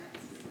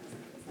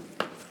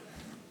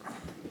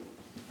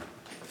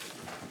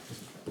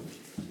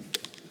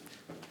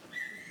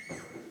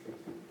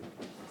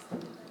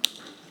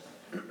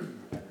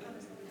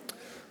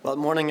Well,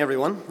 morning,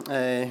 everyone.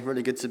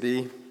 Really good to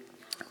be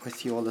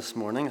with you all this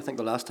morning. I think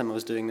the last time I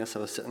was doing this, I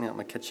was sitting at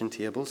my kitchen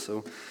table,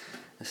 so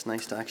it's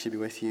nice to actually be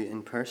with you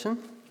in person.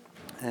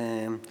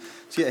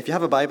 If you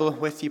have a Bible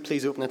with you,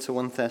 please open it to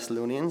 1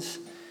 Thessalonians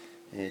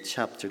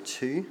chapter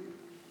 2.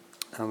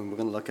 And we're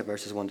going to look at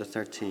verses 1 to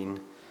 13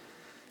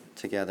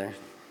 together.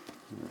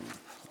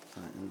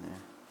 Put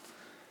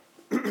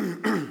that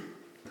in there.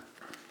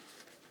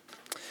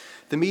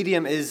 The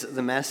medium is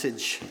the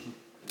message.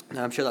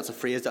 Now, I'm sure that's a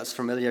phrase that's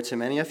familiar to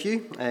many of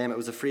you. It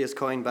was a phrase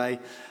coined by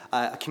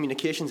a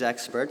communications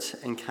expert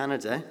in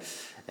Canada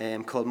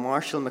called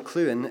Marshall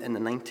McLuhan in the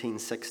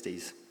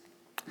 1960s.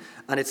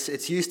 And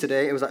it's used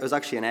today, it was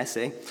actually an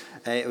essay,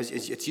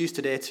 it's used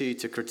today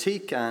to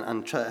critique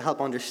and try to help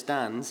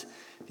understand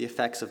the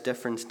effects of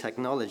different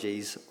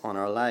technologies on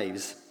our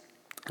lives.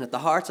 And at the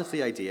heart of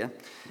the idea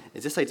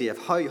is this idea of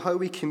how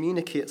we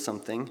communicate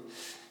something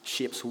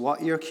shapes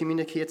what you're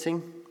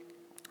communicating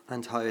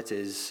and how it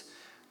is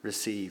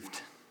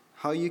received.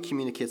 How you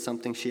communicate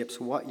something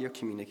shapes what you're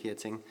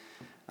communicating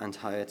and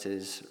how it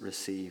is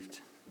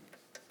received.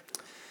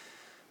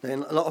 Now,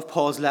 in a lot of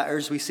Paul's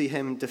letters, we see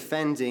him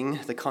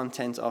defending the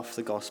content of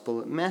the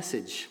gospel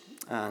message.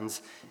 And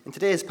in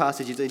today's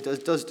passage, he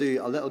does do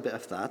a little bit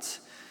of that.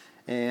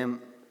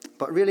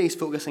 But really, he's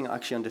focusing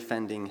actually on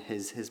defending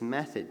his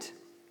method.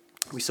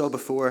 We saw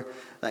before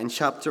that in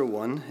chapter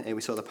 1,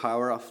 we saw the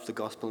power of the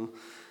gospel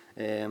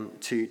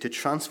to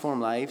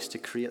transform lives, to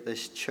create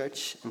this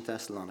church in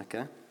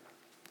Thessalonica.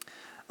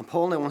 And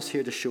Paul now wants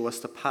here to show us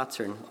the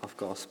pattern of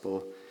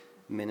gospel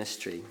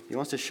ministry. He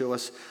wants to show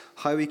us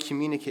how he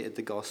communicated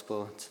the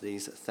gospel to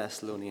these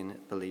Thessalonian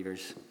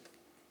believers.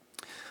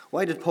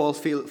 Why did Paul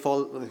feel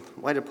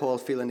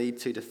a need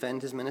to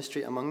defend his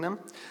ministry among them?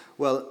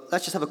 Well,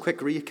 let's just have a quick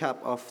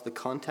recap of the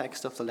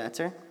context of the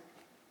letter.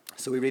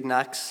 So we read in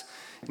Acts,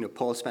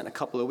 Paul spent a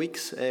couple of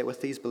weeks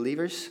with these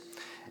believers.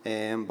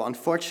 But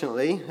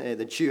unfortunately,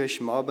 the Jewish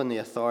mob and the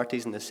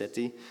authorities in the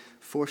city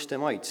forced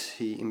him out.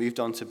 He moved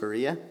on to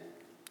Berea,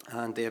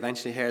 and they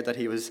eventually heard that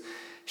he was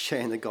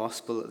sharing the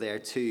gospel there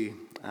too.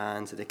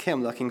 And they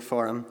came looking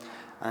for him,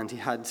 and he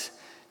had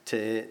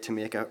to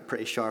make a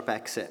pretty sharp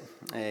exit.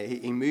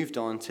 He moved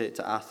on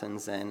to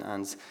Athens then,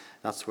 and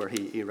that's where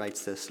he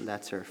writes this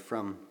letter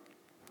from.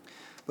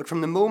 But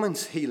from the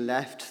moment he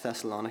left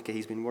Thessalonica,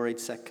 he's been worried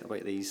sick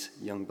about these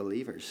young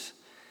believers.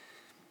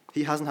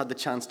 He hasn't had the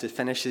chance to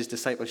finish his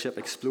Discipleship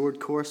Explored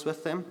course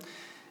with them.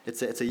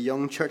 It's a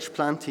young church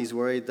plant. He's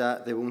worried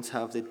that they won't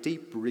have the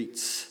deep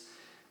roots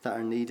that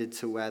are needed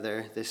to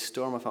weather this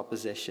storm of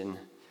opposition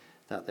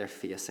that they're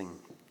facing.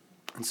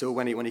 And so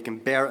when he can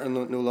bear it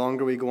no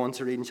longer, we go on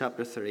to read in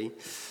chapter 3.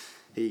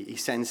 He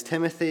sends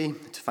Timothy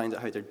to find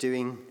out how they're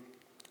doing.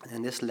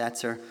 And this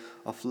letter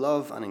of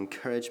love and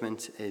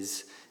encouragement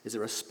is a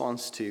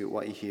response to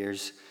what he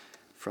hears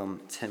from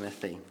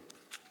Timothy.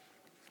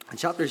 In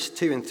chapters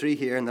 2 and 3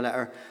 here in the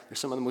letter, they're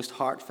some of the most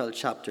heartfelt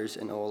chapters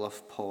in all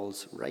of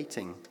Paul's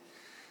writing,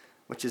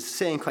 which is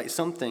saying quite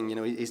something.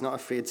 He's not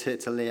afraid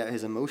to lay out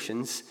his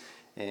emotions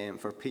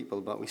for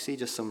people, but we see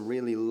just some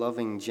really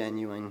loving,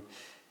 genuine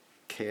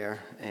care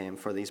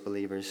for these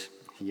believers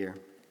here.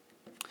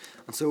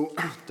 And so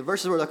the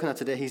verses we're looking at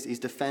today, he's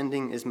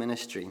defending his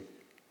ministry.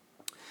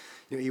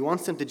 He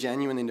wants them to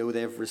genuinely know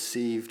they've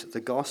received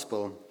the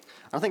gospel.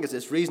 And I think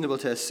it's reasonable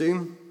to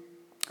assume,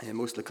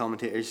 most of the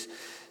commentators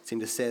seem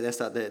to say this,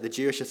 that the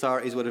Jewish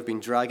authorities would have been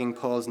dragging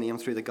Paul's name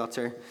through the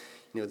gutter.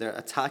 They're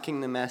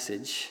attacking the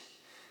message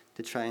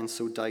to try and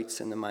sow doubts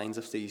in the minds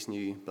of these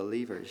new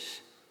believers.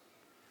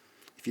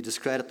 If you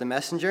discredit the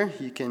messenger,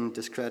 you can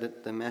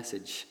discredit the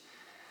message.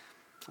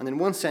 And in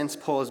one sense,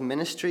 Paul's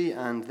ministry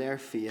and their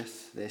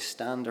faith, they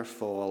stand or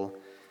fall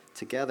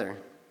together.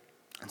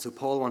 And so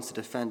Paul wants to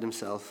defend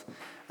himself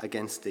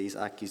against these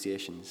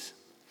accusations.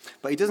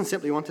 But he doesn't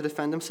simply want to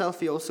defend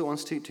himself, he also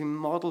wants to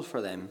model for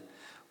them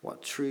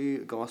what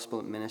true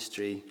gospel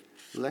ministry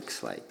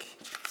looks like.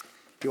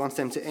 He wants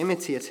them to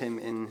imitate him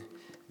in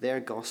their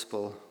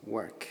gospel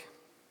work.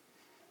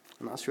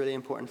 And that's really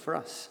important for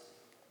us.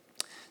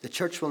 The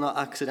church will not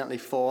accidentally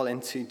fall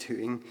into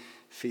doing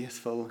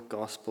faithful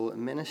gospel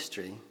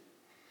ministry.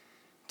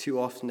 Too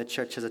often the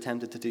church has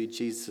attempted to do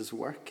Jesus'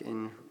 work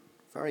in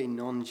very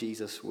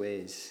non-Jesus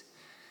ways.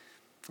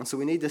 And so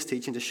we need this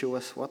teaching to show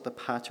us what the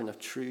pattern of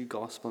true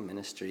gospel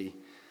ministry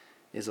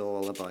is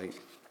all about.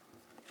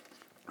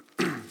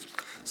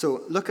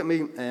 So look at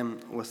me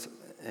with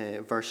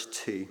verse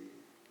 2.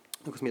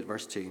 Look with me at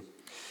verse 2.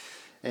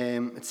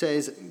 It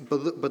says,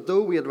 But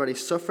though we had already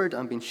suffered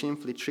and been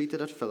shamefully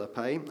treated at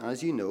Philippi,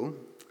 as you know,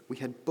 we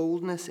had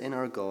boldness in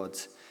our God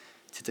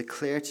to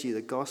declare to you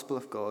the gospel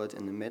of God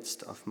in the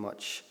midst of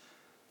much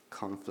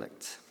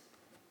conflict.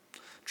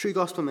 True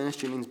gospel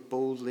ministry means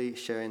boldly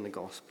sharing the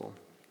gospel.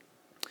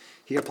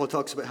 Here Paul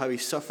talks about how he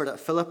suffered at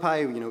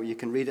Philippi. You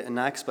can read it in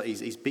Acts, but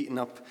he's beaten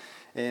up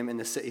in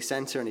the city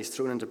centre and he's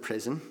thrown into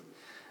prison.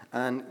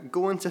 And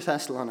going to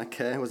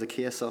Thessalonica was a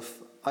case of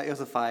out of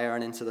the fire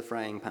and into the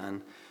frying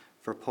pan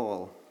for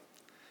Paul.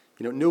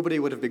 Nobody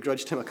would have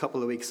begrudged him a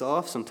couple of weeks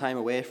off, some time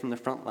away from the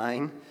front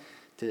line,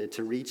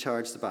 to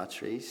recharge the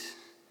batteries.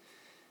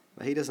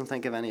 But he doesn't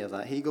think of any of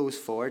that. He goes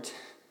forward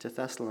to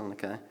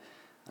Thessalonica,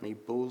 and he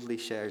boldly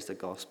shares the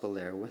gospel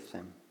there with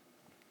them.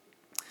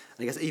 And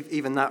I guess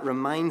even that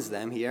reminds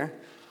them here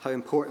how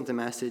important the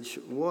message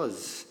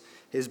was.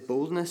 His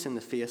boldness in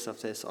the face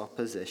of this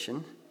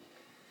opposition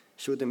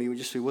showed them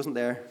he wasn't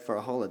there for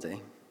a holiday.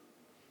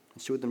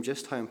 It showed them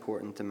just how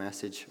important the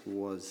message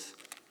was.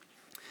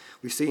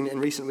 We've seen in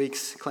recent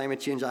weeks climate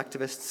change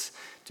activists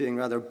doing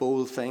rather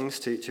bold things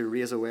to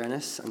raise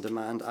awareness and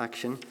demand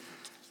action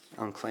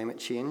on climate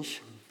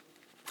change.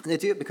 And they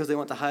do it because they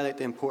want to highlight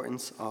the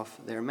importance of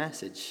their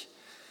message.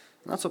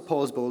 And that's what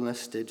Paul's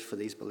boldness did for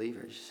these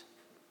believers.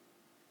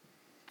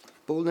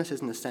 Boldness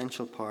is an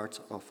essential part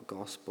of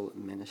gospel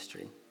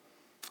ministry,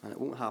 and it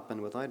won't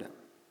happen without it.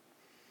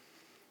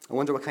 I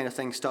wonder what kind of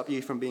things stop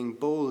you from being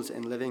bold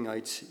in living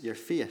out your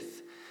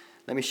faith.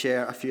 Let me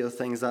share a few of the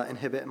things that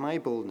inhibit my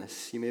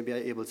boldness. You may be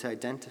able to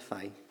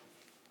identify.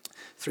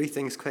 3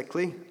 things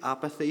quickly: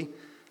 apathy,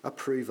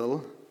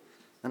 approval,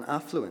 and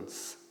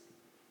affluence.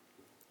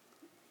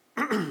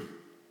 A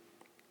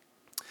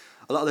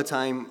lot of the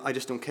time, I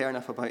just don't care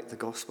enough about the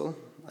gospel.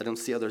 I don't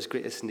see others'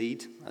 greatest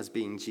need as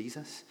being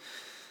Jesus.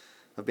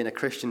 I've been a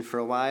Christian for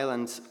a while,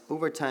 and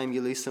over time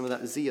you lose some of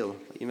that zeal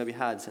that you maybe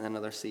had in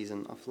another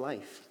season of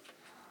life.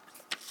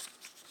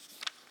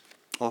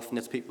 Often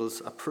it's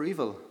people's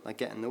approval that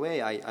get in the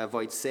way. I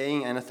avoid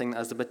saying anything that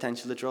has the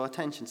potential to draw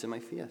attention to my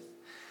faith.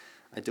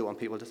 I don't want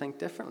people to think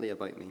differently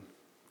about me.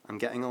 I'm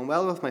getting on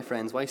well with my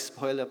friends. Why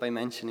spoil it by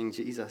mentioning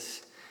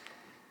Jesus?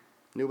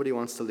 Nobody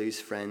wants to lose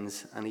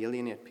friends and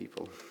alienate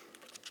people.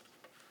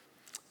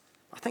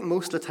 I think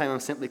most of the time I'm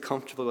simply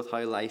comfortable with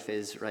how life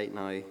is right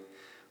now.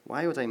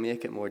 Why would I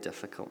make it more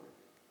difficult?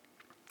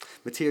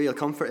 Material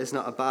comfort is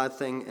not a bad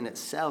thing in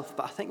itself,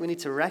 but I think we need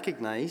to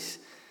recognize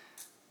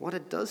what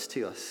it does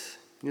to us.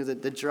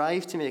 The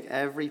drive to make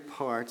every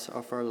part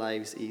of our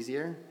lives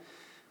easier,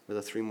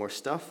 whether through more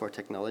stuff or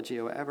technology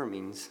or whatever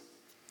means,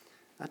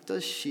 that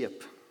does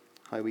shape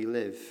how we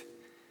live.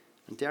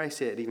 And dare I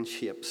say it even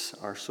shapes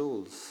our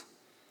souls.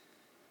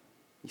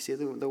 You see,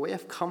 the way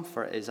of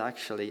comfort is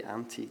actually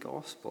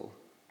anti-gospel.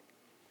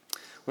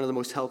 One of the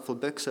most helpful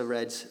books I've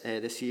read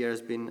this year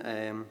has been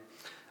a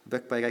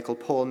book by a guy called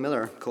Paul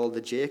Miller called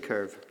The J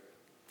Curve.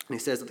 And he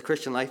says that the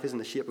Christian life is in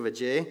the shape of a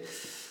J.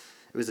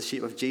 It was the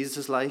shape of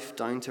Jesus' life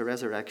down to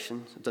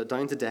resurrection,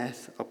 down to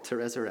death, up to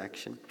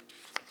resurrection.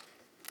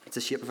 It's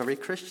the shape of every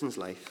Christian's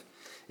life.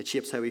 It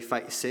shapes how we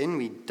fight sin.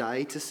 We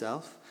die to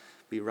self.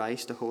 We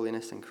rise to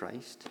holiness in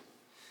Christ.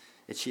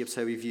 It shapes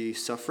how we view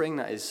suffering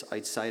that is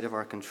outside of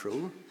our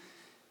control.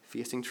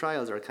 Facing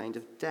trials are a kind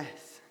of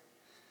death.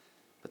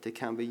 But they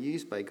can be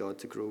used by God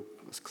to grow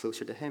us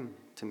closer to Him,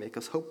 to make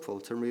us hopeful,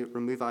 to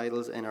remove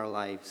idols in our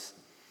lives.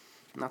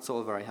 And that's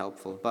all very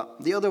helpful.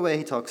 But the other way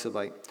he talks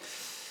about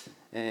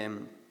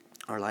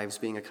our lives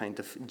being a kind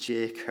of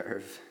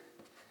J-curve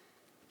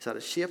is that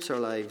it shapes our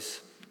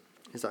lives,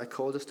 is that it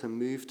calls us to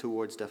move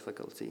towards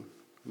difficulty,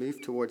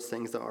 move towards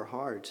things that are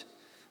hard,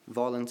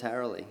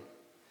 voluntarily.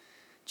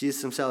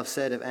 Jesus himself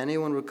said, if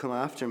anyone would come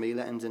after me,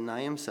 let him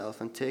deny himself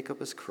and take up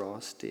his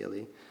cross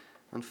daily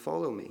and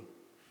follow me.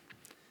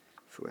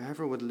 For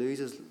whoever would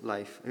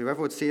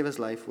save his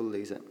life will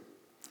lose it.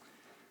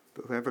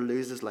 But whoever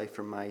loses life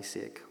for my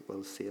sake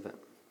will save it.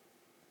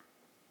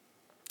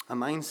 A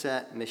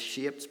mindset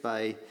misshaped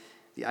by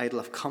the idol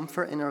of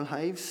comfort in our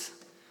lives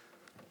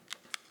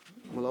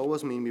will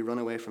always mean we run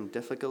away from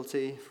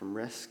difficulty, from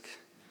risk.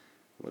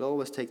 We'll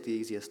always take the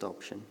easiest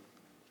option.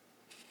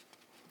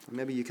 And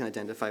maybe you can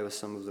identify with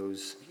some of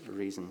those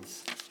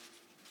reasons.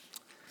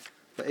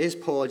 But is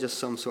Paul just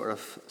some sort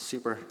of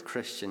super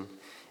Christian,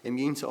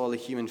 immune to all the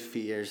human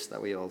fears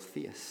that we all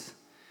face?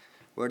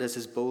 Where does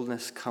his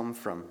boldness come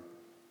from?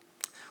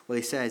 Well,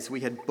 he says,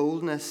 we had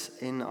boldness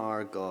in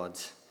our God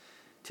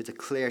to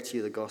declare to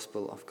you the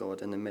gospel of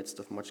God in the midst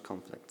of much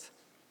conflict.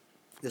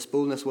 This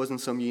boldness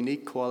wasn't some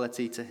unique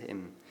quality to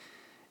him.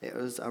 It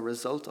was a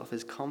result of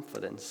his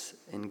confidence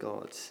in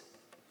God.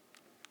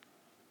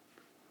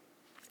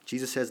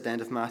 Jesus says at the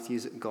end of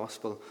Matthew's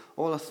gospel,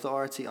 all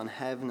authority on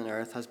heaven and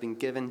earth has been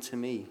given to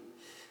me.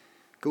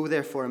 Go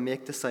therefore and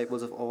make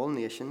disciples of all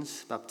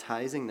nations,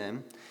 baptizing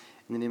them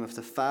in the name of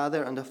the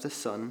Father and of the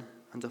Son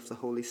and of the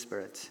Holy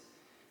Spirit,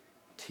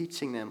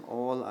 teaching them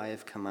all I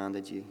have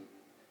commanded you.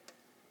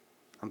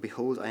 And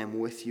behold, I am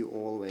with you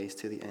always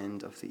to the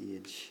end of the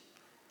age.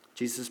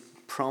 Jesus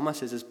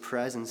promises his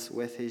presence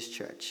with his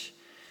church.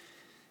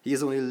 He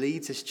is the one who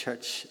leads his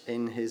church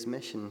in his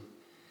mission.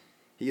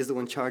 He is the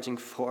one charging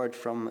forward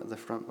from the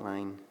front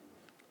line.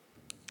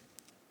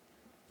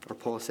 Or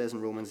Paul says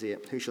in Romans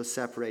 8, who shall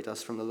separate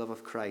us from the love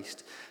of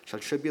Christ? Shall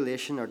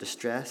tribulation or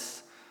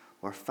distress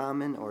or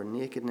famine or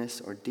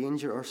nakedness or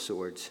danger or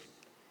sword?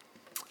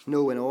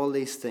 No, in all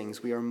these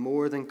things we are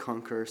more than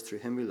conquerors through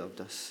him who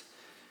loved us.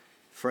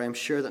 For I am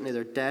sure that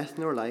neither death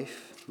nor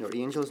life, nor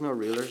angels nor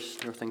rulers,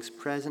 nor things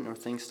present nor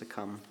things to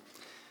come,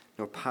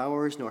 nor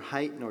powers, nor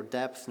height, nor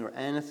depth, nor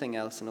anything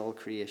else in all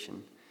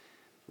creation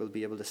will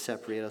be able to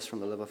separate us from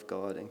the love of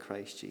God in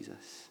Christ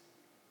Jesus.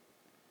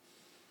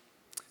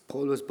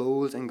 Paul was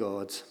bold in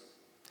God,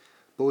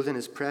 bold in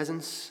his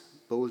presence,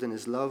 bold in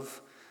his love,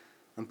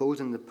 and bold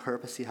in the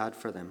purpose he had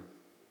for them.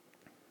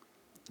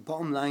 The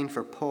bottom line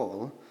for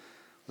Paul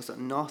was that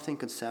nothing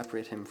could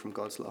separate him from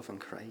God's love in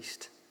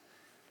Christ.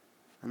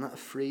 And that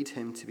freed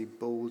him to be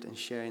bold in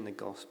sharing the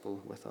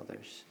gospel with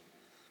others.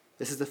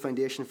 This is the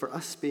foundation for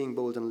us being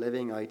bold and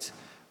living out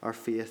our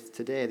faith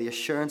today, the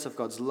assurance of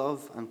God's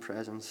love and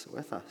presence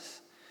with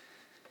us.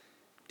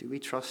 Do we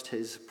trust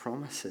his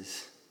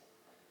promises?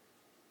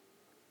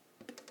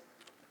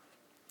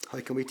 How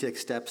can we take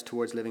steps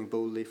towards living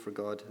boldly for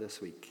God this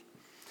week?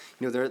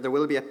 There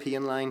will be a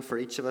pain line for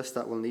each of us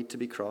that will need to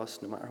be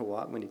crossed, no matter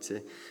what. We need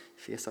to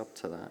face up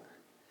to that.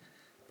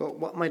 But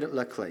what might it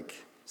look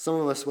like? Some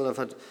of us will have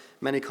had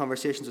many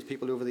conversations with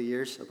people over the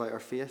years about our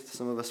faith.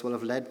 Some of us will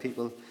have led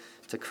people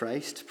to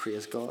Christ,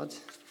 praise God.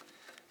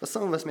 But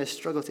some of us may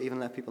struggle to even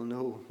let people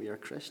know we are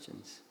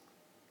Christians.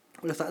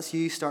 Well, if that's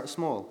you, start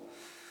small.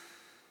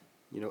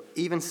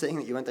 Even saying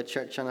that you went to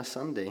church on a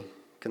Sunday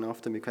can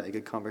often be quite a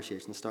good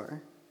conversation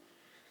starter.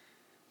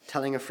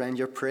 Telling a friend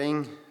you're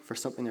praying for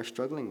something they're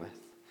struggling with.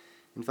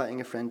 Inviting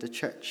a friend to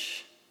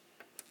church.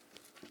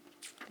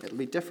 It'll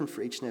be different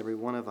for each and every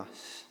one of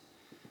us.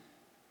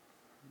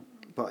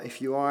 But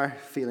if you are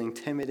feeling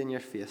timid in your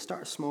faith,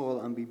 start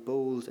small and be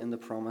bold in the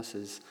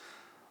promises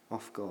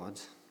of God.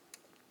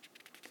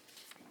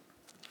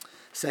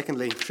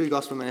 Secondly, true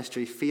gospel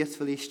ministry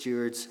faithfully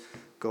stewards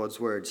God's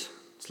word.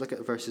 Let's look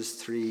at verses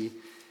 3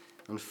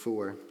 and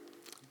 4.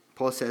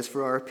 Paul says,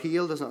 "For our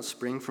appeal does not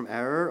spring from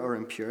error or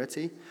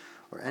impurity,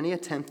 or any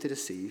attempt to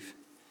deceive,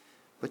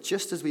 but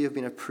just as we have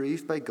been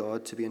approved by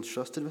God to be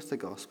entrusted with the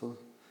gospel,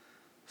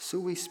 so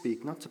we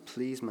speak not to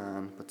please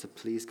man, but to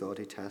please God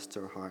who tests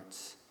our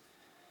hearts."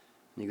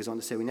 And he goes on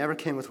to say, "We never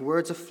came with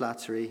words of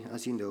flattery,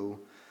 as you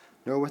know,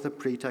 nor with a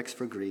pretext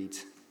for greed.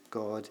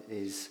 God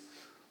is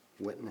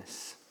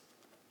witness."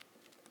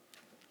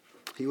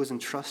 He was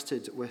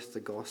entrusted with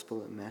the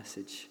gospel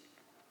message.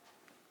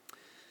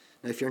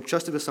 Now, if you're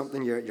entrusted with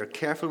something, you're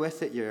careful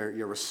with it,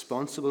 you're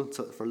responsible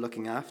for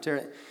looking after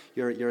it,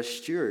 you're a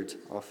steward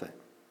of it.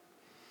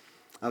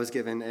 I was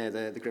given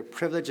the great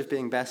privilege of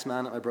being best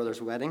man at my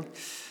brother's wedding.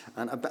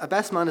 And a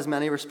best man has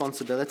many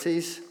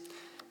responsibilities.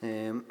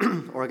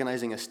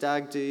 Organising a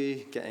stag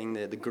do, getting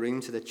the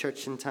groom to the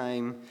church in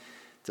time,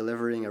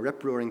 delivering a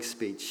rip-roaring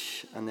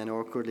speech, and then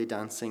awkwardly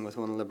dancing with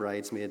one of the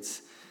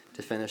bridesmaids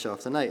to finish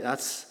off the night.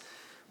 That's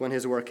when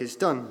his work is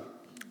done.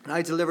 And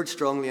I delivered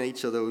strongly in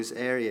each of those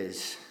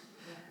areas.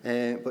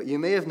 But you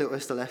may have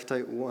noticed I left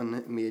out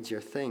one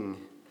major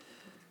thing.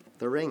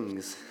 The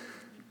rings.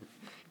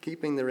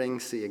 Keeping the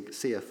rings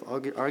safe,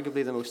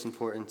 arguably the most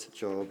important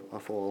job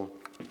of all.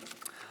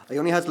 I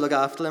only had to look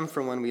after them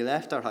from when we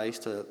left our house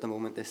to the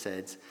moment they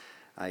said,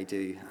 "I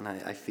do," and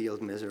I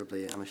failed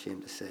miserably, I'm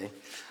ashamed to say.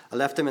 I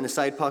left them in the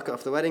side pocket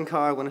of the wedding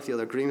car. One of the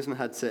other groomsmen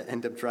had to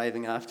end up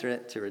driving after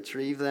it to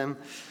retrieve them.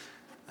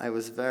 I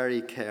was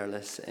very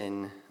careless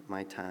in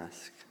my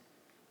task.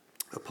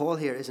 But Paul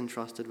here is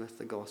entrusted with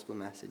the gospel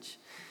message.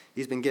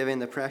 He's been given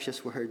the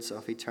precious words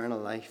of eternal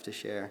life to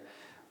share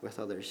with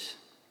others.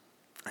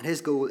 And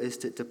his goal is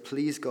to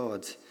please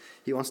God.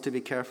 He wants to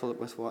be careful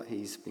with what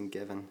he's been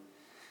given.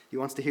 He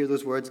wants to hear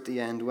those words at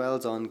the end, "Well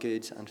done,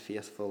 good and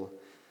faithful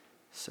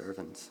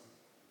servant."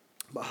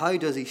 But how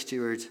does he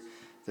steward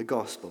the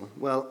gospel?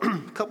 Well,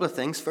 a couple of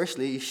things.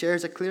 Firstly, he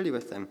shares it clearly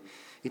with them.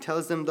 He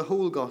tells them the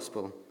whole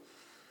gospel.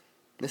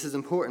 This is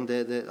important.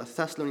 The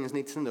Thessalonians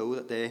need to know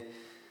that they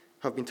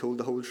have been told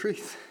the whole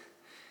truth.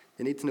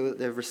 They need to know that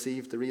they've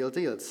received the real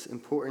deal. It's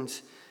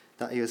important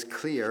that he was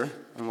clear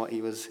on what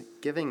he was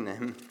giving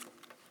them,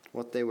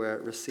 what they were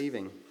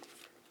receiving.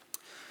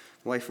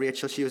 Wife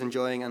Rachel, she was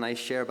enjoying a nice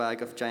share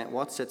bag of giant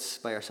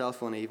Wotsits by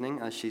herself one evening,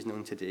 as she's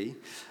known to do.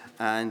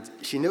 And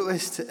she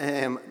noticed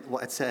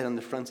what it said on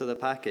the front of the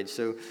package.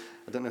 So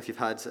I don't know if you've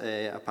had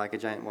a pack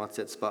of giant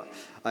Wotsits, but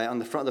on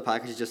the front of the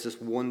package is just this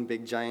one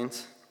big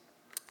giant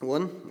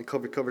one. The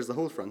cover covers the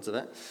whole front of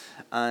it.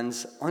 And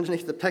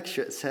underneath the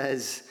picture it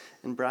says,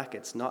 in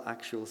brackets, "not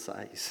actual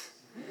size."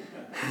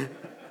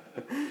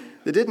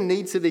 They didn't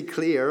need to be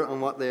clear on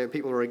what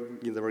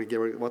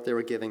what they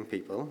were giving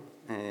people.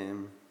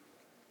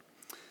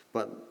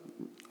 But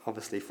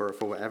obviously for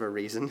whatever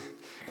reason,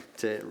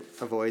 to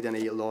avoid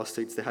any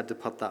lawsuits, they had to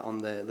put that on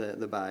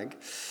the bag.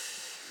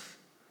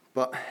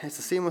 But it's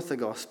the same with the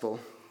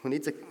gospel. We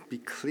need to be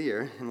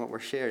clear in what we're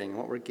sharing,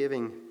 what we're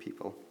giving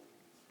people.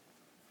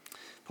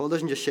 Paul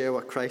doesn't just share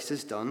what Christ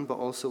has done, but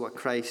also what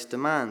Christ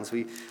demands.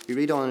 We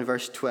read on in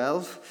verse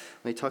 12,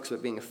 when he talks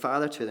about being a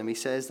father to them, he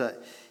says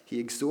that he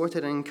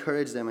exhorted and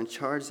encouraged them and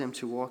charged them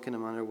to walk in a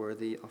manner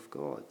worthy of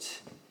God.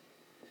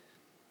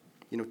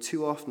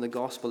 Too often the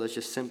gospel is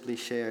just simply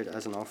shared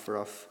as an offer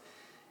of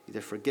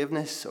either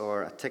forgiveness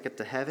or a ticket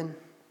to heaven.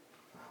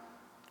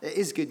 It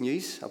is good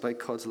news about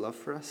God's love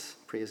for us,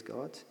 praise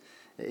God.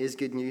 It is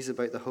good news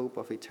about the hope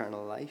of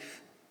eternal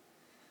life.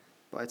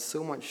 But it's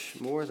so much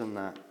more than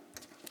that.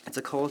 It's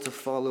a call to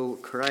follow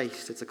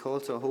Christ. It's a call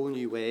to a whole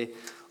new way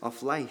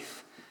of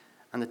life.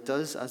 And it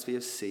does, as we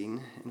have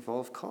seen,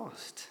 involve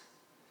cost.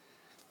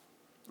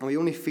 And we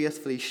only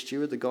faithfully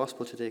steward the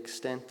gospel to the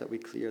extent that we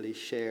clearly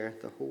share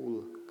the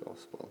whole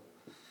gospel,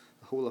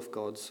 the whole of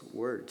God's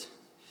word.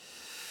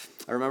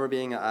 I remember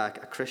being at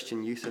a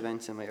Christian youth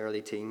event in my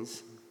early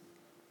teens.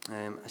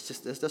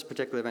 This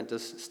particular event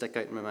does stick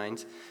out in my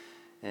mind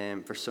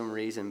for some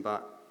reason,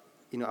 but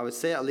I would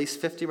say at least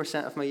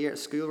 50% of my year at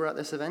school were at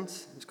this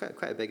event. It was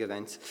quite a big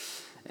event.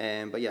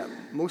 But yeah,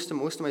 most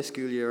of my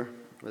school year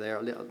were there.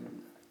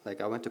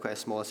 I went to quite a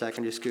small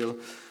secondary school.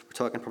 We're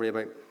talking probably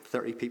about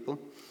 30 people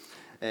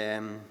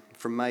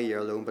from my year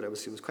alone, but it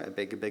was quite a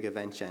big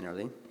event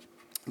generally.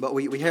 But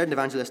we heard an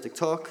evangelistic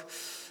talk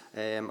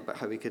about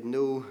how we could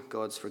know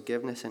God's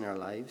forgiveness in our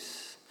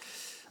lives.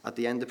 At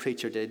the end, the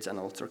preacher did an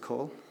altar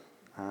call,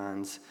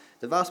 and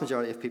the vast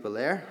majority of people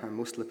there, and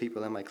most of the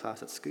people in my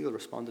class at school,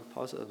 responded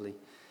positively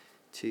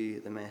to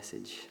the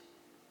message.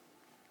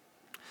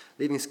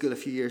 Leaving school a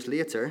few years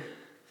later,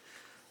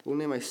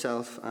 only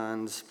myself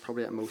and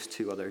probably at most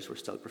 2 others were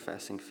still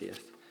professing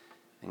faith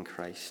in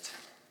Christ.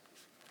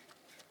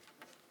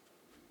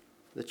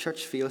 The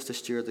church fails to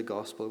steward the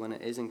gospel when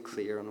it isn't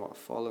clear on what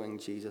following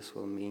Jesus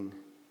will mean,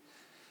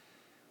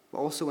 but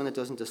also when it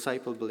doesn't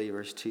disciple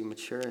believers to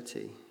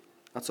maturity.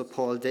 That's what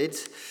Paul did.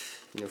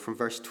 From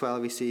verse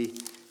 12 we see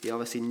he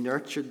obviously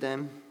nurtured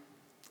them.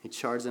 He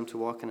charged them to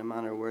walk in a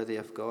manner worthy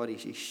of God.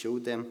 He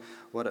showed them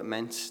what it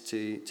meant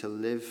to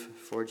live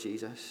for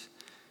Jesus,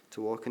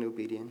 to walk in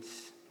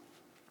obedience.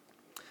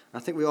 I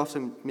think we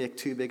often make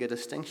too big a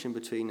distinction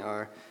between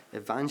our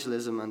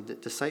evangelism and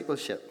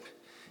discipleship.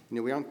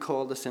 We aren't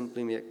called to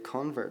simply make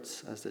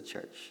converts as the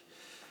church.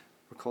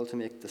 We're called to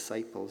make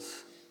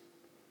disciples.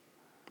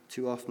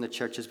 Too often the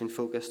church has been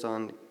focused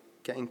on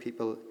getting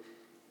people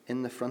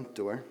in the front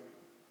door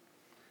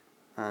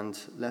and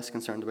less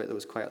concerned about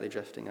those quietly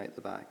drifting out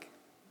the back.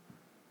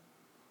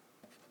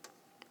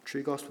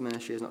 True gospel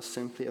ministry is not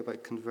simply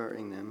about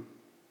converting them,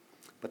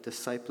 but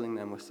discipling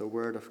them with the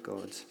word of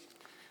God.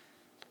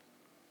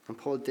 And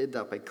Paul did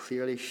that by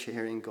clearly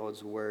sharing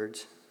God's word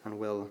and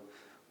will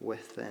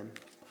with them.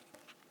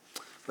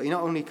 But he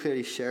not only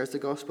clearly shares the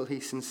gospel, he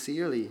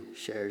sincerely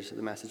shares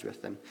the message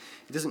with them.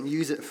 He doesn't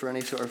use it for any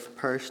sort of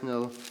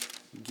personal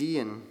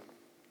gain.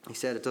 He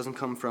said it doesn't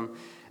come from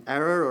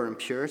error or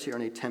impurity or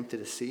any attempt to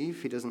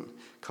deceive. He doesn't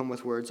come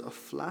with words of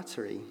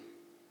flattery.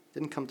 He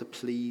didn't come to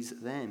please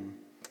them.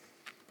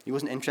 He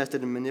wasn't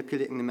interested in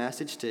manipulating the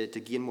message to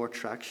gain more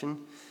traction,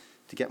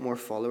 to get more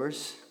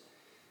followers.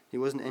 He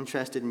wasn't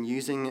interested in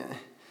using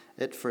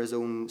it for his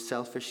own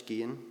selfish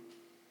gain.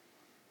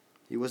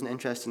 He wasn't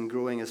interested in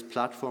growing his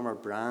platform or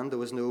brand. There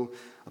was no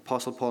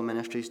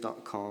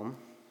ApostlePaulMinistries.com.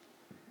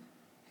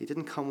 He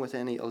didn't come with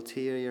any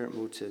ulterior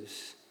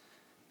motives,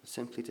 but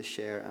simply to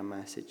share a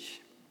message.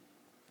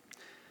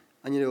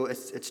 And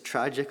it's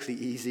tragically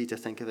easy to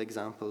think of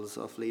examples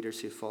of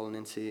leaders who've fallen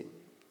into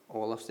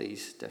all of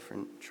these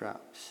different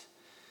traps.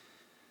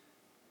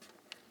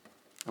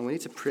 And we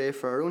need to pray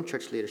for our own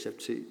church leadership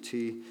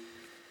to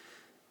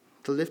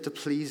live to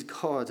please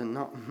God and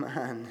not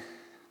man.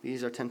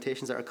 These are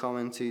temptations that are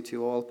common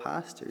to all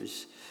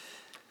pastors.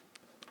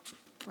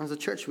 As a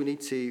church, we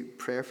need to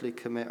prayerfully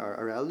commit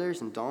our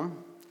elders and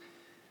Dom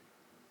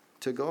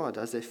to God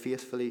as they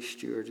faithfully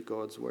steward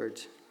God's word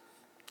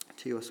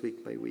to us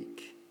week by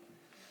week.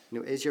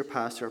 Is your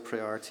pastor a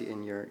priority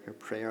in your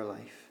prayer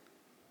life?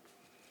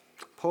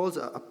 Paul's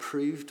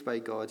approved by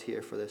God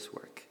here for this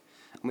work.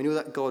 And we know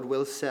that God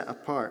will set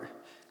apart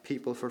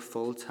people for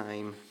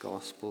full-time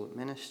gospel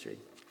ministry.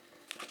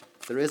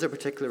 There is a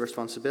particular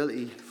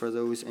responsibility for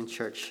those in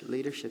church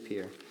leadership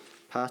here.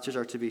 Pastors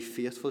are to be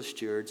faithful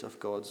stewards of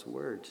God's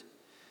word.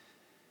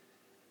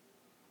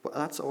 But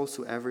that's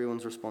also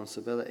everyone's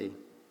responsibility.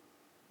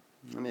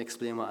 Let me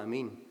explain what I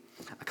mean.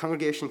 A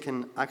congregation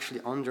can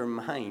actually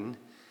undermine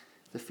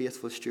the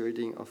faithful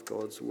stewarding of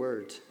God's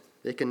word.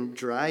 They can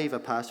drive a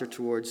pastor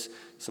towards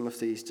some of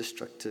these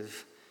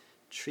destructive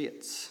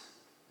traits.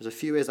 There's a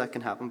few ways that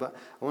can happen, but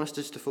I want us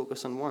just to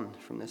focus on one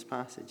from this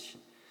passage.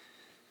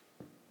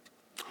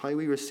 How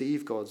we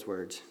receive God's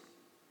word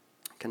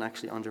can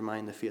actually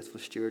undermine the faithful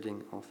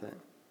stewarding of it.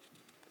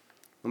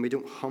 When we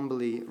don't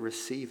humbly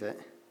receive it.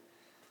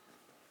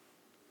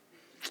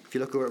 If you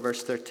look over at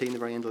verse 13, the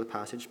very end of the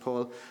passage,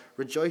 Paul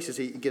rejoices.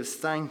 He gives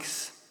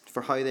thanks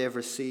for how they have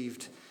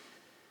received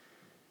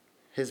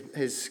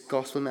his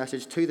gospel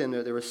message to them.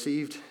 They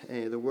received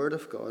the word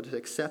of God,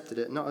 accepted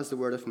it, not as the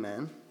word of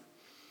men,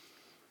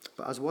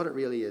 but as what it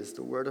really is,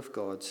 the word of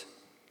God.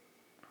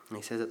 And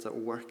he says it's at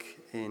work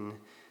in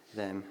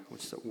them,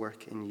 which is at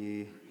work in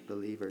you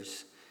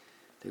believers.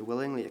 They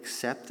willingly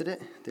accepted it.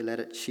 They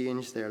let it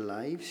change their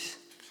lives.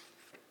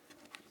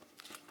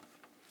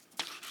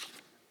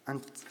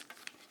 And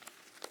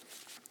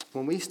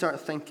when we start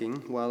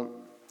thinking, well,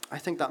 I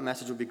think that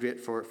message would be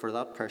great for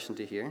that person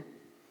to hear,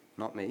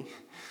 not me.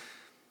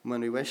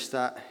 When we wish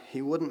that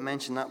he wouldn't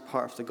mention that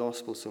part of the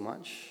gospel so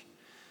much.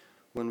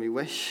 When we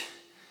wish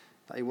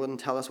that he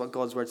wouldn't tell us what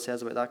God's word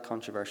says about that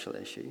controversial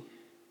issue.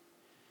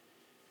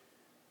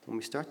 When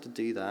we start to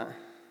do that,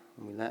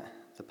 and we let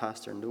the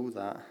pastor know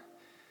that,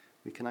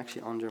 we can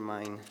actually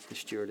undermine the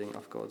stewarding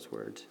of God's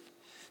word.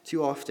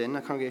 Too often,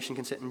 a congregation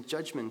can sit in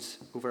judgment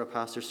over a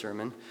pastor's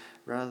sermon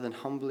rather than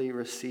humbly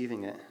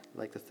receiving it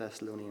like the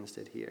Thessalonians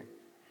did here.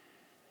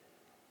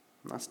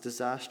 And that's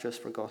disastrous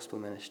for gospel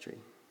ministry.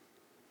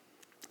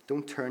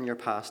 Don't turn your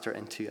pastor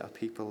into a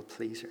people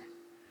pleaser.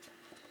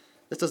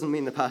 This doesn't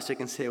mean the pastor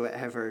can say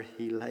whatever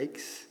he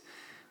likes.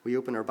 We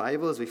open our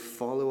Bibles, we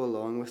follow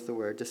along with the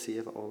word to see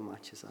if it all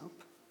matches up.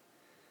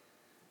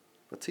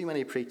 But too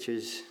many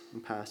preachers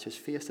and pastors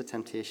face the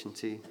temptation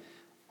to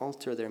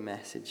alter their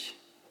message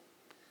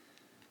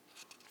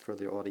for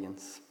their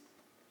audience.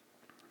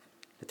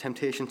 The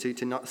temptation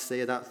to not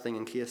say that thing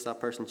in case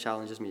that person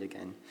challenges me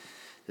again.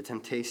 The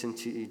temptation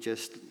to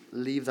just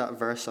leave that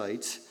verse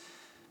out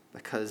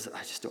because I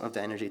just don't have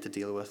the energy to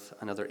deal with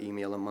another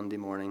email on Monday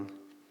morning.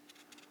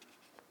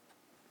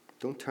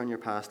 Don't turn your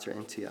pastor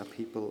into a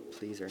people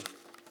pleaser.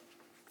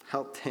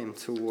 Help him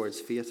towards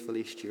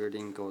faithfully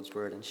stewarding God's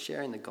word and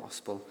sharing the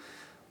gospel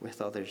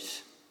with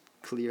others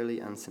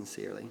clearly and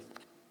sincerely.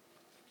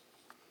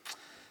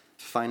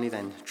 Finally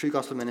then, true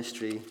gospel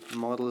ministry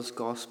models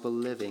gospel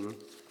living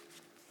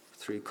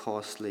through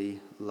costly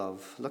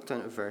love. Look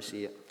down at verse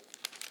 8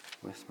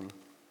 with me.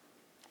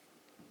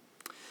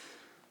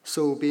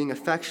 So, being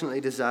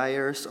affectionately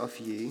desirous of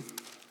you,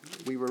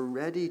 we were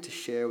ready to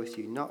share with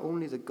you not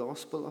only the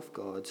gospel of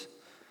God,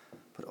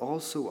 but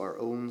also our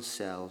own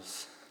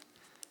selves,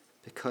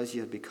 because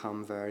you have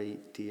become very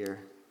dear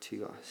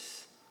to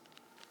us.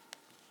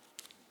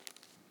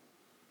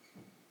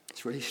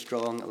 It's really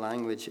strong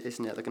language,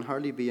 isn't it? There can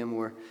hardly be a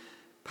more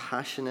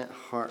passionate,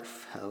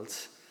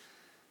 heartfelt,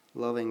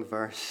 loving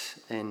verse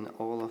in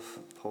all of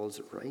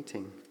Paul's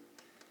writing.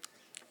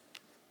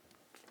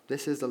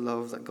 This is the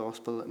love that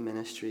gospel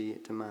ministry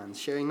demands,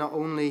 sharing not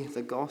only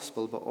the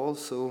gospel, but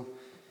also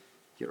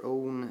your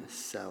own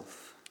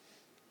self.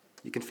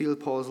 You can feel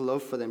Paul's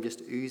love for them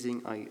just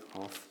oozing out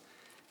of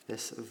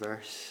this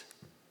verse.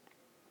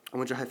 I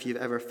wonder if you've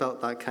ever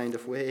felt that kind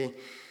of way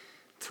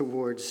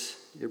towards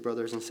your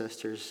brothers and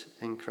sisters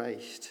in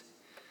Christ.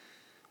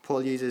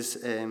 Paul uses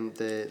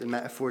the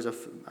metaphors of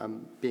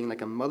being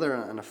like a mother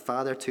and a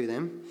father to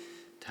them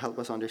to help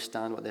us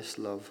understand what this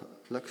love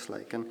looks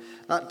like. And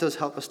that does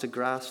help us to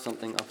grasp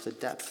something of the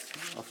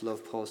depth of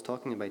love Paul's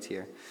talking about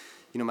here.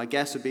 You know, my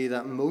guess would be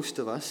that for most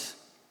of us,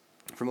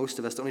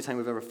 the only time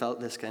we've ever felt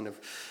this kind of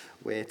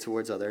way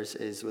towards others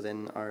is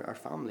within our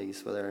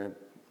families, whether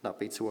that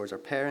be towards our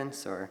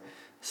parents or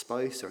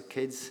spouse or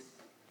kids.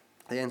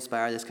 They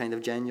inspire this kind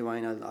of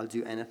genuine, I'll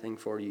do anything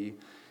for you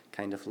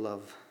kind of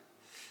love.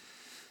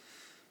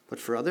 But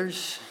for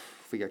others,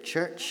 for your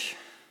church,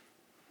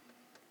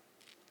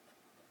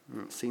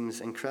 it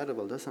seems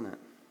incredible, doesn't it?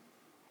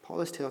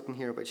 Paul is talking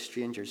here about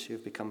strangers who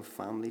have become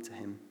family to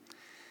him.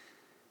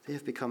 They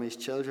have become his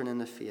children in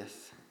the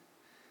faith.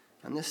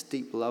 And this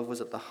deep love was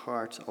at the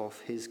heart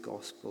of his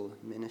gospel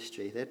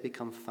ministry. They had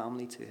become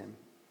family to him.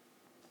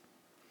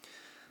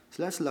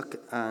 So let's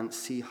look and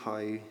see how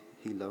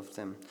he loved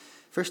them.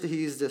 Firstly, he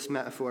used this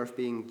metaphor of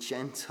being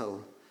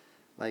gentle,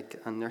 like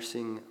a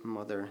nursing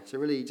mother. It's a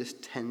really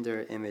just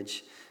tender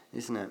image,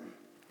 isn't it?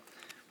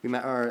 We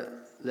met our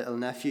little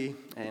nephew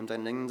down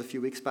in England a few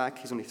weeks back.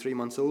 He's only 3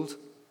 months old.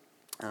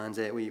 And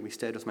we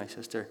stayed with my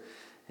sister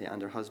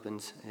and her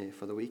husband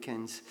for the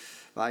weekends.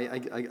 I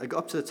got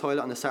up to the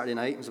toilet on a Saturday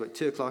night. It was about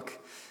 2 o'clock,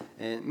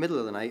 middle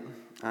of the night.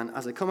 And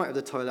as I come out of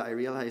the toilet, I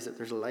realised that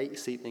there's light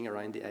seeping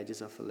around the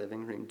edges of the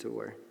living room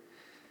door.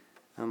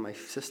 And my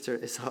sister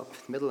is up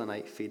middle of the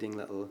night feeding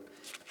little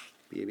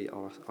baby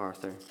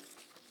Arthur.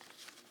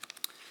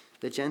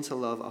 The gentle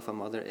love of a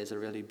mother is a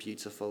really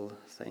beautiful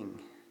thing.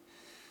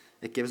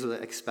 It gives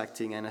without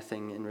expecting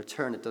anything in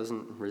return. It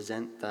doesn't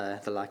resent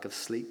the lack of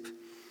sleep.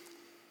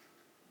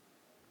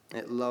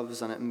 It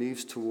loves and it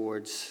moves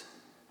towards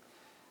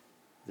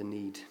the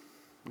need.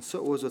 And so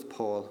it was with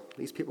Paul.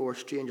 These people were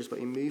strangers, but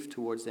he moved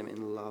towards them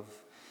in love.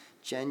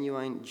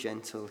 Genuine,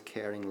 gentle,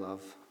 caring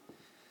love.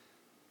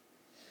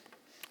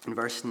 In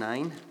verse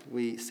 9,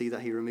 we see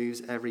that he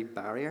removes every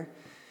barrier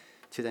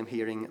to them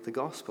hearing the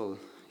gospel.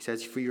 He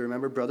says, "For you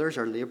remember, brothers,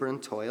 our labor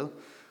and toil.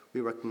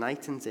 We work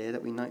night and day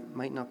that we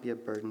might not be a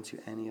burden to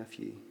any of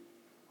you,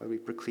 while we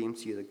proclaim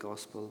to you the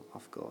gospel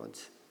of God."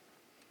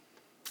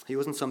 He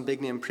wasn't some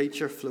big-name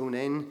preacher flown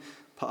in,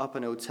 put up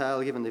in a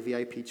hotel, given the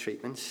VIP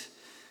treatment.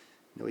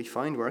 No, he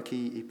found work.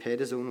 He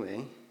paid his own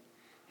way.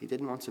 He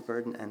didn't want to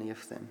burden any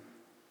of them.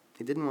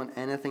 He didn't want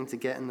anything to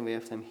get in the way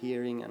of them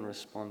hearing and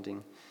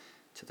responding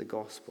to the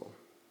gospel.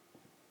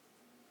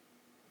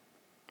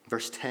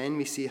 Verse 10,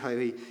 we see how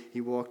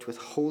he walked with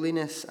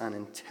holiness and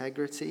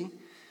integrity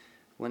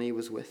when he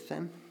was with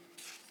them.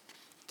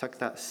 Took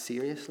that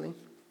seriously.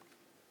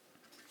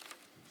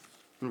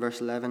 In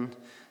verse 11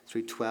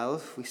 through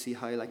 12, we see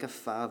how, like a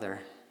father,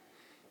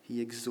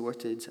 he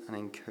exhorted and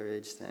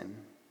encouraged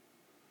them.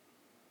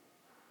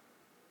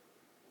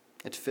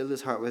 It filled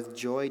his heart with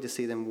joy to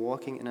see them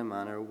walking in a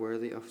manner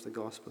worthy of the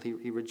gospel.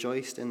 He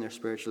rejoiced in their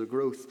spiritual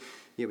growth.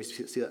 Yeah, we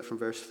see that from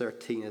verse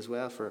 13 as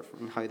well, for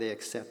how they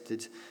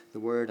accepted the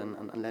word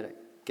and let it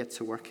get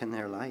to work in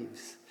their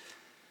lives.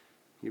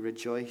 He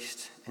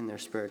rejoiced in their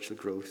spiritual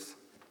growth.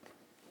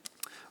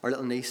 Our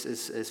little niece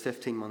is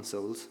 15 months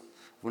old.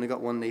 I've only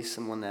got one niece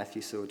and one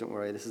nephew, so don't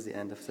worry, this is the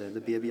end of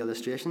the baby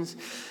illustrations.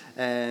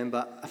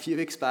 But a few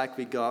weeks back,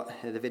 we got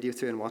the video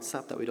through on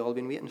WhatsApp that we'd all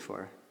been waiting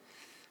for.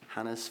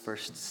 Hannah's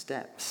first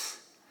steps.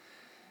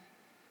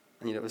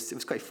 And it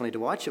was quite funny to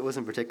watch. It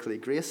wasn't particularly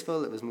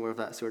graceful. It was more of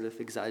that sort of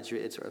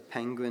exaggerated sort of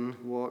penguin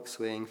walk,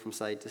 swaying from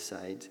side to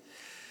side.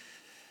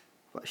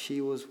 But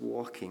she was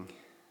walking,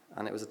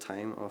 and it was a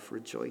time of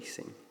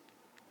rejoicing.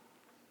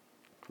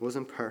 It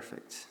wasn't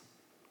perfect,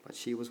 but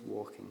she was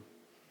walking.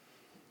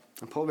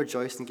 And Paul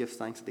rejoiced and gave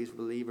thanks that these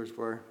believers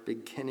were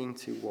beginning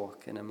to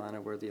walk in a manner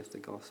worthy of the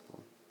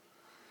gospel.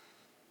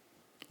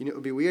 It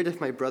would be weird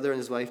if my brother and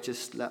his wife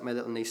just let my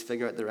little niece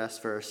figure out the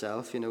rest for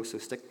herself, so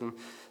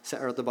sit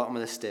her at the bottom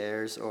of the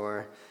stairs,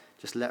 or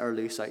just let her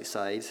loose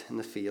outside in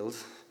the field,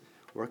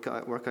 work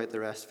out the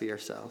rest for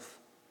yourself.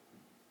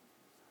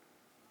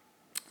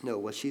 No,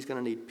 well, she's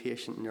going to need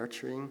patient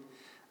nurturing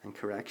and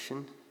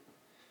correction.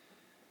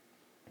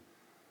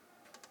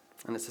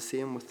 And it's the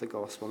same with the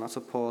gospel, and that's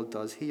what Paul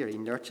does here. He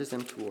nurtures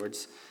them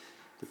towards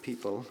the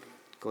people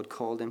God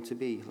called them to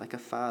be, like a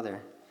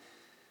father.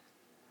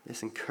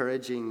 This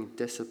encouraging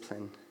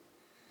discipline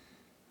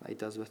that he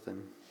does with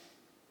them.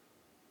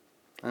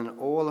 And in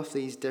all of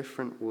these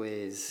different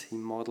ways, he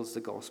models the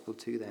gospel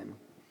to them.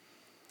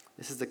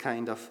 This is the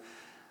kind of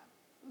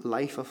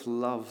life of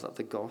love that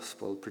the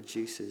gospel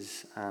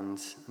produces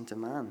and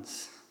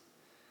demands.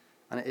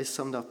 And it is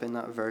summed up in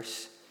that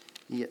verse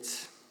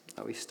 8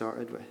 that we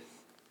started with.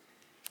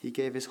 He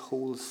gave his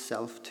whole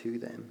self to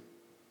them.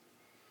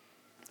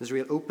 There's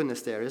real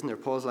openness there, isn't there?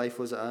 Paul's life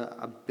was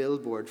a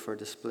billboard for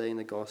displaying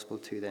the gospel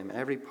to them.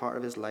 Every part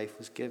of his life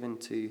was given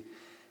to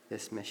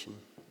this mission.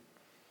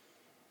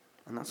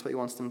 And that's what he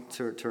wants them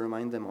to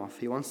remind them of.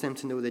 He wants them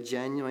to know the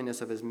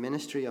genuineness of his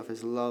ministry, of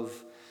his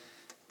love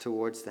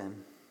towards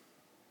them.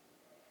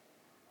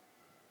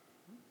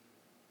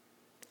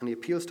 And he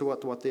appeals to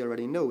what they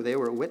already know. They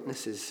were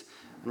witnesses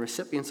and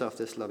recipients of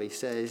this love. He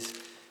says,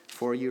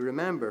 for you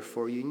remember,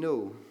 for you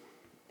know.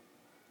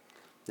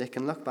 They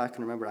can look back and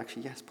remember,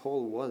 actually, yes,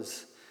 Paul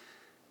was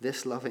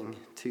this loving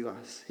to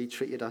us. He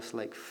treated us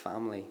like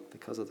family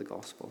because of the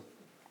gospel.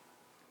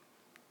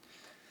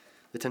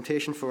 The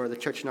temptation for the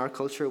church in our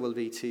culture will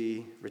be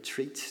to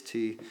retreat,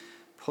 to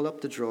pull up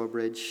the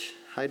drawbridge,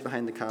 hide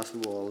behind the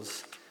castle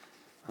walls,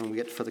 and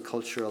wait for the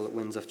cultural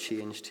winds of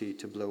change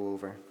to blow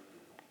over.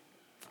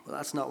 Well,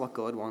 that's not what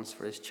God wants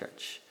for his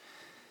church.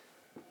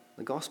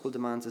 The gospel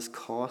demands this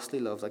costly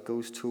love that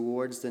goes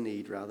towards the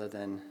need rather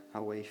than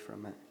away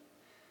from it.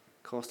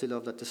 Costly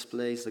love that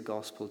displays the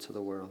gospel to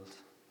the world.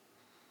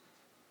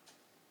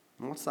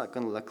 And what's that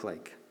going to look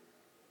like?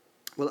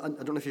 Well, I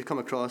don't know if you've come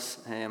across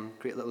a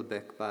great little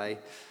book by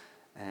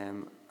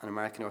an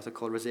American author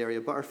called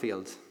Rosaria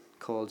Butterfield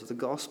called The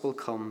Gospel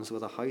Comes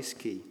with a House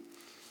Key.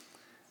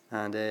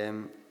 And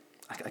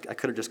I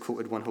could have just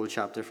quoted one whole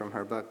chapter from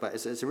her book, but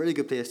it's a really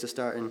good place to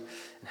start in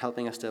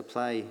helping us to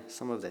apply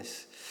some of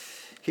this.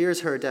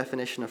 Here's her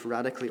definition of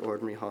radically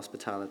ordinary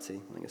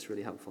hospitality. I think it's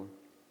really helpful.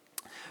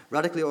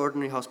 Radically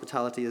ordinary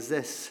hospitality is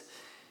this: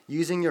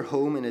 using your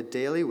home in a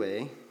daily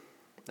way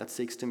that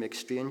seeks to make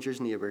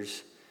strangers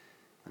neighbours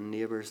and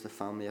neighbours the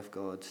family of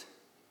God.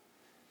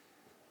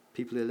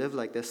 People who live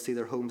like this see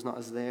their homes not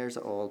as theirs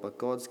at all, but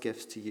God's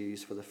gifts to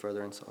use for the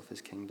furtherance of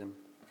his kingdom.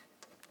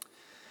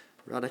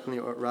 Radically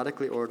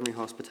ordinary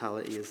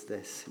hospitality is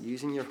this: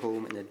 using your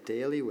home in a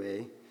daily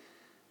way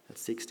that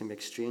seeks to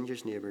make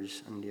strangers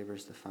neighbours and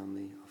neighbours the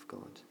family of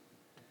God.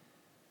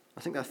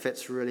 I think that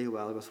fits really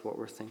well with what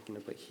we're thinking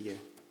about here.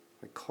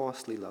 Like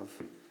costly love.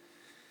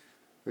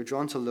 We're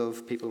drawn to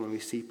love people when we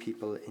see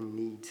people in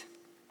need.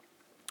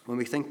 When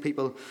we think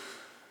people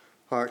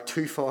are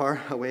too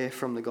far away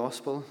from the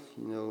gospel,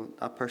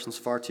 that person's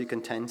far too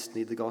content to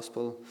need the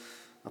gospel.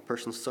 That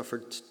person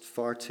suffered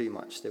far too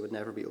much. They would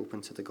never be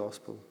open to the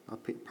gospel.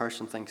 That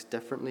person thinks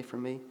differently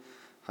from me.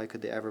 How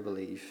could they ever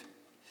believe?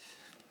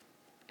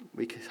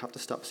 We have to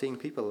stop seeing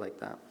people like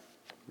that.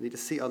 We need to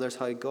see others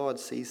how God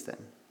sees them.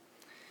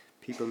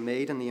 People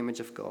made in the image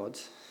of God,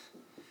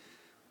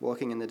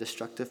 walking in the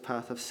destructive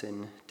path of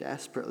sin,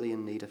 desperately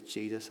in need of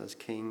Jesus as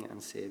King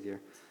and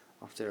Saviour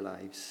of their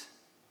lives.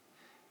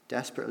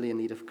 Desperately in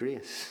need of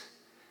grace,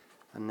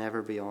 and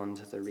never beyond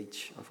the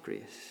reach of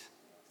grace.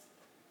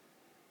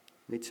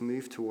 We need to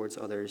move towards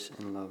others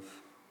in love.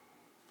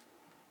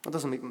 That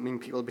doesn't mean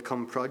people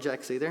become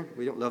projects either.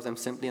 We don't love them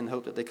simply in the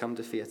hope that they come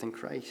to faith in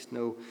Christ.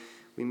 No,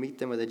 we meet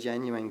them with a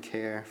genuine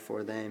care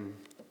for them.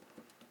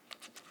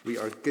 We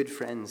are good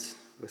friends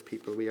with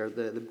people. We are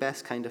the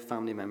best kind of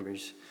family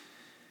members.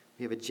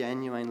 We have a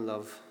genuine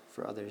love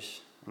for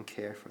others and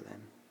care for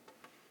them.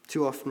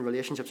 Too often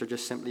relationships are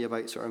just simply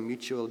about sort of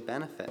mutual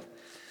benefit.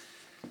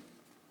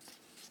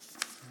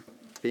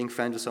 Being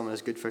friends with someone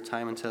is good for a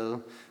time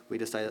until we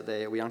decide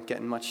that we aren't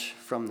getting much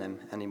from them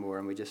anymore,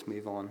 and we just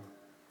move on.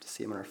 The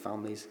same in our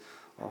families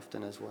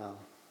often as well.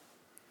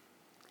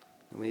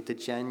 And we need to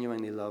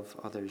genuinely love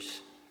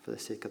others for the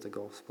sake of the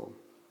gospel.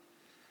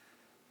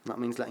 And that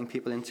means letting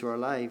people into our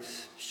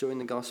lives, showing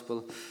the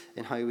gospel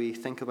in how we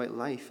think about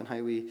life and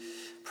how we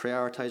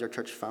prioritize our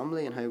church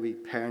family and how we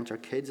parent our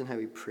kids and how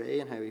we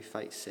pray and how we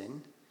fight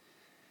sin.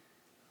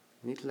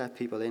 We need to let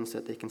people in so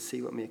that they can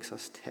see what makes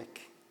us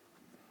tick.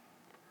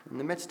 In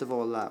the midst of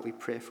all that, we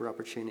pray for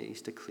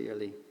opportunities to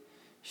clearly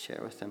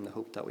share with them the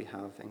hope that we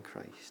have in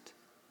Christ.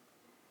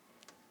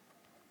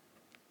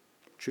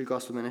 True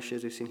gospel ministry,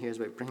 as we've seen here, is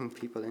about bringing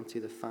people into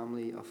the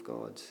family of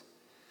God.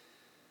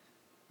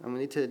 And we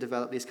need to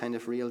develop these kind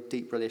of real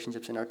deep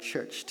relationships in our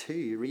church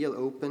too. Real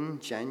open,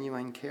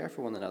 genuine care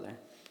for one another.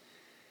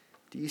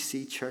 Do you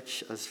see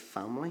church as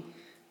family?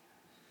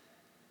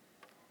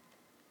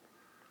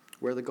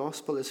 Where the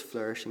gospel is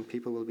flourishing,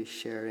 people will be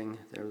sharing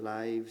their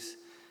lives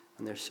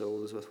and their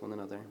souls with one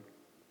another.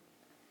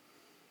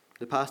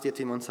 The past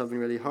 18 months have been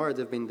really hard.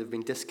 They've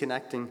been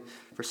disconnecting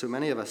for so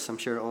many of us. I'm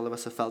sure all of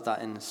us have felt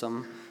that in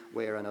some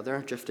way or another,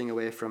 drifting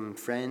away from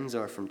friends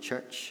or from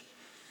church.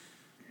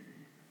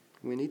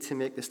 We need to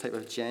make this type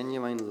of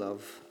genuine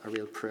love a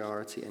real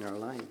priority in our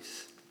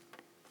lives.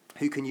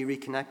 Who can you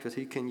reconnect with?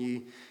 Who can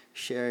you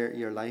share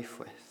your life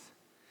with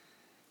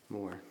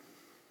more?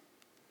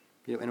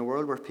 You know, in a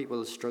world where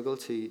people struggle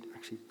to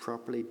actually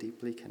properly,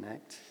 deeply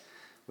connect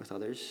with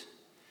others,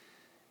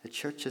 the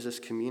church as this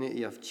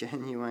community of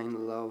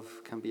genuine love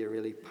can be a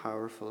really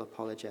powerful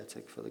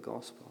apologetic for the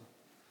gospel.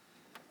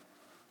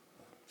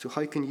 So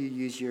how can you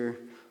use your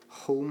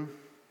home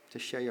to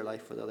share your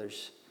life with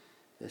others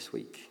this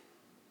week?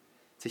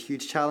 It's a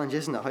huge challenge,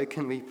 isn't it? How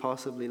can we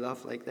possibly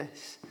love like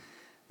this?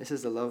 This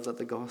is the love that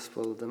the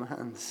gospel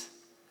demands.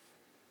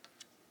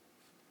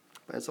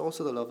 But it's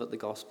also the love that the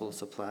gospel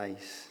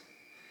supplies.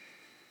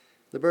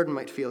 The burden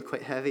might feel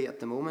quite heavy at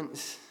the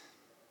moment.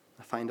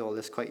 I find all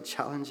this quite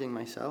challenging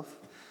myself.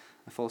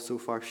 I fall so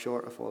far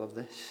short of all of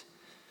this.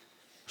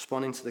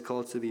 Responding to the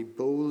call to be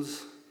bold,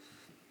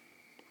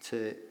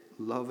 to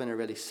love in a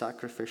really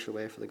sacrificial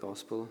way for the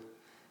gospel,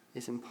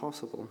 is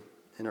impossible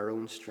in our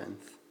own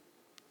strength.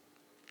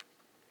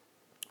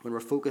 When we're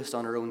focused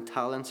on our own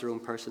talents, our own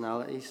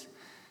personalities,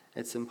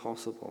 it's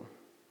impossible.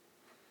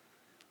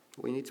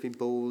 We need to be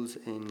bold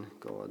in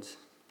God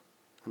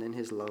and in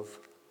his love.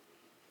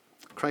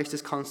 Christ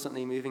is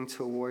constantly moving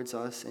towards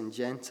us in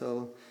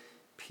gentle,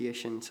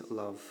 patient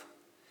love.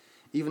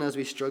 Even as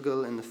we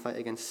struggle in the fight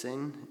against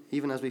sin,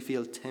 even as we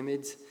feel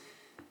timid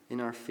in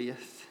our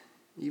faith,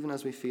 even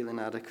as we feel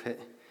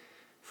inadequate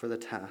for the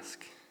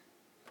task.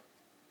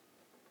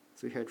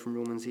 As we heard from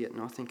Romans 8,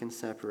 nothing can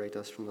separate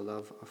us from the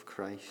love of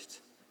Christ.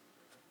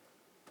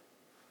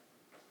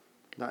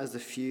 That is the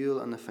fuel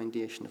and the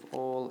foundation of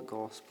all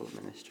gospel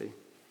ministry.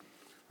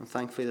 And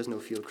thankfully there's no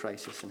fuel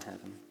crisis in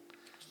heaven.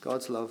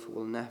 God's love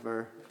will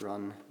never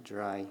run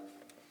dry.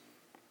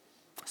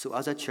 So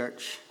as a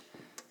church,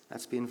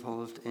 let's be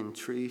involved in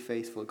true,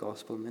 faithful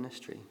gospel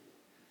ministry.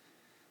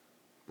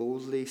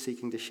 Boldly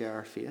seeking to share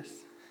our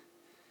faith.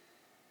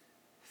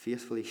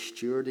 Faithfully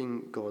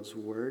stewarding God's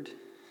word.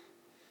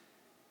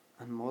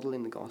 And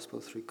modeling the gospel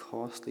through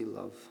costly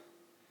love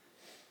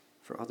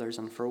for others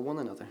and for one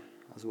another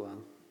as well.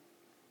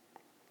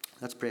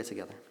 Let's pray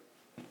together.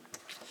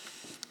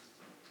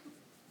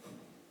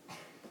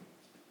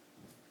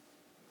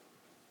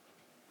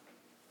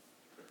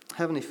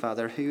 Heavenly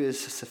Father, who is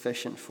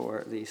sufficient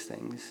for these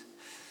things?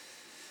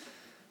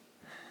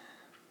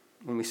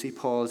 When we see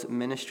Paul's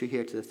ministry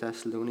here to the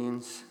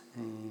Thessalonians,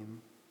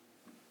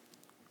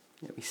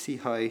 we see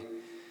how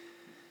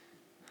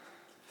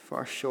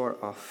far short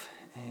of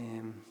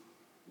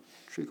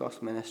true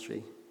gospel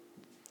ministry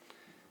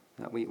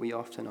that we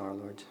often are,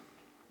 Lord.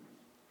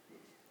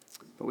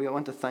 But we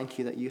want to thank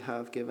you that you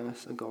have given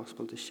us a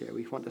gospel to share.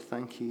 We want to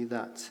thank you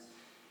that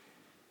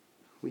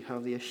we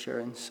have the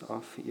assurance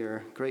of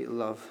your great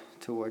love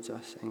towards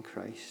us in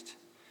Christ.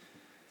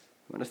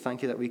 We want to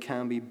thank you that we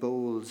can be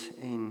bold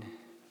in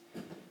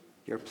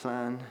your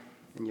plan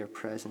and your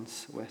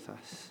presence with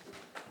us.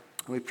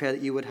 And we pray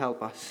that you would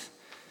help us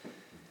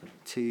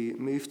to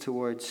move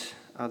towards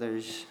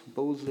others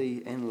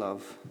boldly in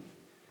love,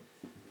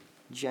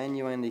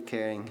 genuinely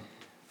caring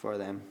for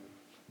them.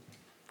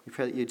 We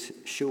pray that you'd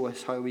show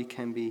us how we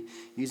can be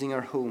using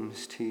our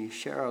homes to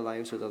share our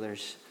lives with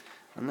others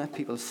and let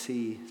people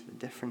see the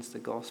difference the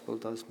gospel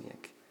does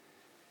make.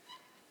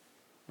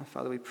 And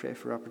Father, we pray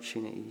for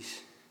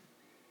opportunities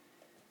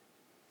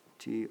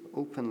to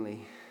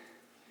openly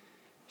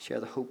share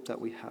the hope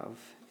that we have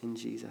in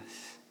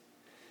Jesus.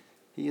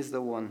 He is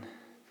the one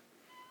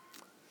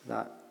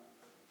that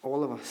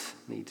all of us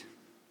need,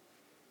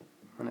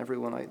 and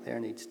everyone out there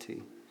needs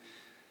too.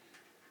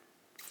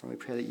 And we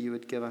pray that you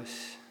would give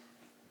us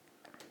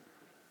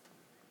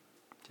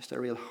just a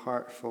real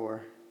heart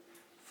for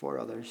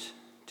others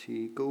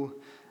to go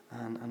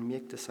and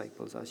make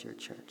disciples as your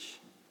church.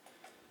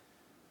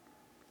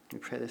 We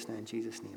pray this now in Jesus' name.